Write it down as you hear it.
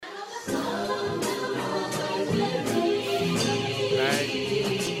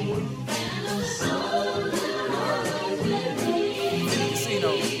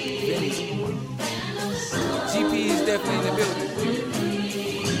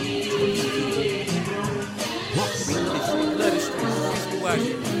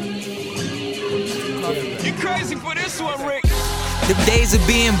me crazy for this one, Rick. The days of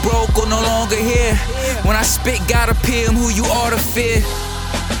being broke are no longer here. When I spit, gotta pim who you ought to fear.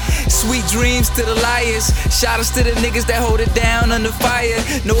 Sweet dreams to the liars. Shout outs to the niggas that hold it down under fire.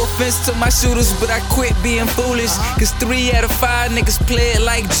 No offense to my shooters, but I quit being foolish. Cause 3 out of 5 niggas play it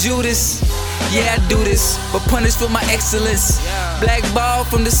like Judas. Yeah, I do this, but punished for my excellence. Black ball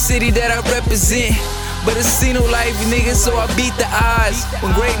from the city that I represent. But it's seen no life, nigga, so I beat the odds.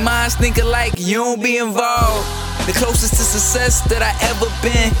 When great minds think alike, you don't be involved. The closest to success that I ever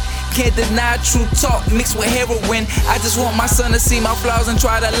been. Can't deny true talk mixed with heroin. I just want my son to see my flaws and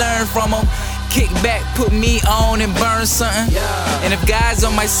try to learn from them. Kick back, put me on and burn something. And if God's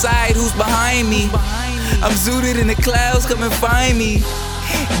on my side, who's behind me? I'm zooted in the clouds, come and find me.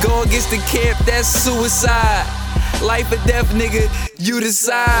 Go against the camp, that's suicide. Life or death, nigga, you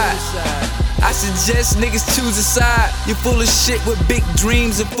decide. I suggest niggas choose a side. You're full of shit with big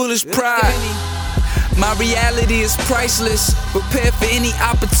dreams and foolish pride. My reality is priceless. Prepare for any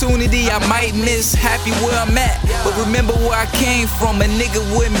opportunity I might miss. Happy where I'm at, but remember where I came from. A nigga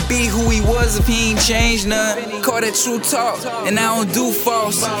wouldn't be who he was if he ain't changed none. Call that true talk, and I don't do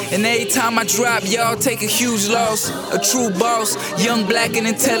false. And every time I drop, y'all take a huge loss. A true boss, young, black, and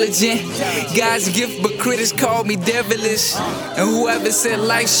intelligent. God's gift, but critics call me devilish. And whoever said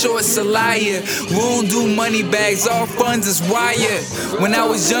life's short's a liar. We don't do money bags, all funds is wired. When I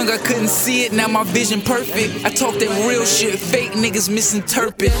was young, I couldn't see it, now my vision perfect. I talk that real shit, fake niggas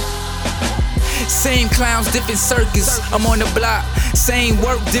misinterpret. Same clowns, different circus. I'm on the block, same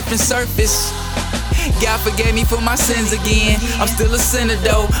work, different surface. God forgave me for my sins again. I'm still a sinner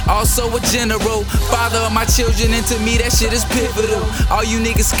though, also a general. Father of my children, and to me that shit is pivotal. All you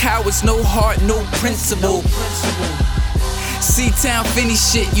niggas cowards, no heart, no principle. C-Town Finney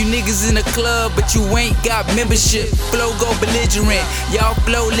shit, you niggas in the club, but you ain't got membership. Flow go belligerent, y'all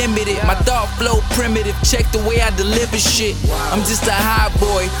flow limited. My thought flow primitive, check the way I deliver shit. I'm just a high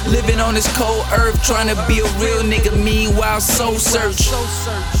boy, living on this cold earth, trying to be a real nigga, meanwhile soul search.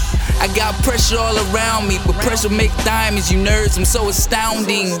 I got pressure all around me, but pressure make diamonds, you nerds, I'm so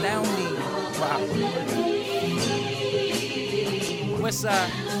astounding. West side.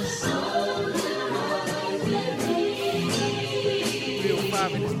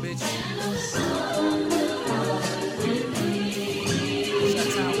 305 in this bitch.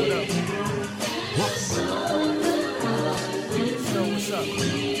 Shot-town, what up? Snow, what's up? Get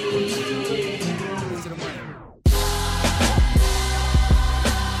to the money.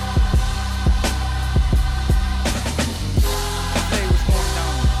 Hey, what's going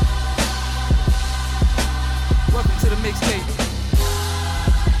on? Welcome to the mixtape.